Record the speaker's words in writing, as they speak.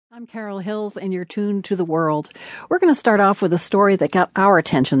I'm Carol Hills, and you're tuned to The World. We're going to start off with a story that got our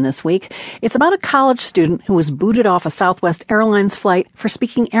attention this week. It's about a college student who was booted off a Southwest Airlines flight for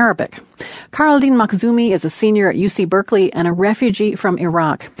speaking Arabic. Karaldine Makhzoumi is a senior at UC Berkeley and a refugee from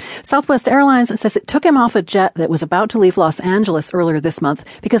Iraq. Southwest Airlines says it took him off a jet that was about to leave Los Angeles earlier this month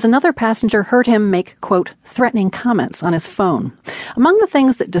because another passenger heard him make, quote, threatening comments on his phone. Among the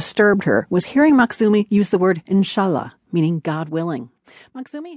things that disturbed her was hearing Makhzoumi use the word inshallah, meaning God willing. Makhzoumi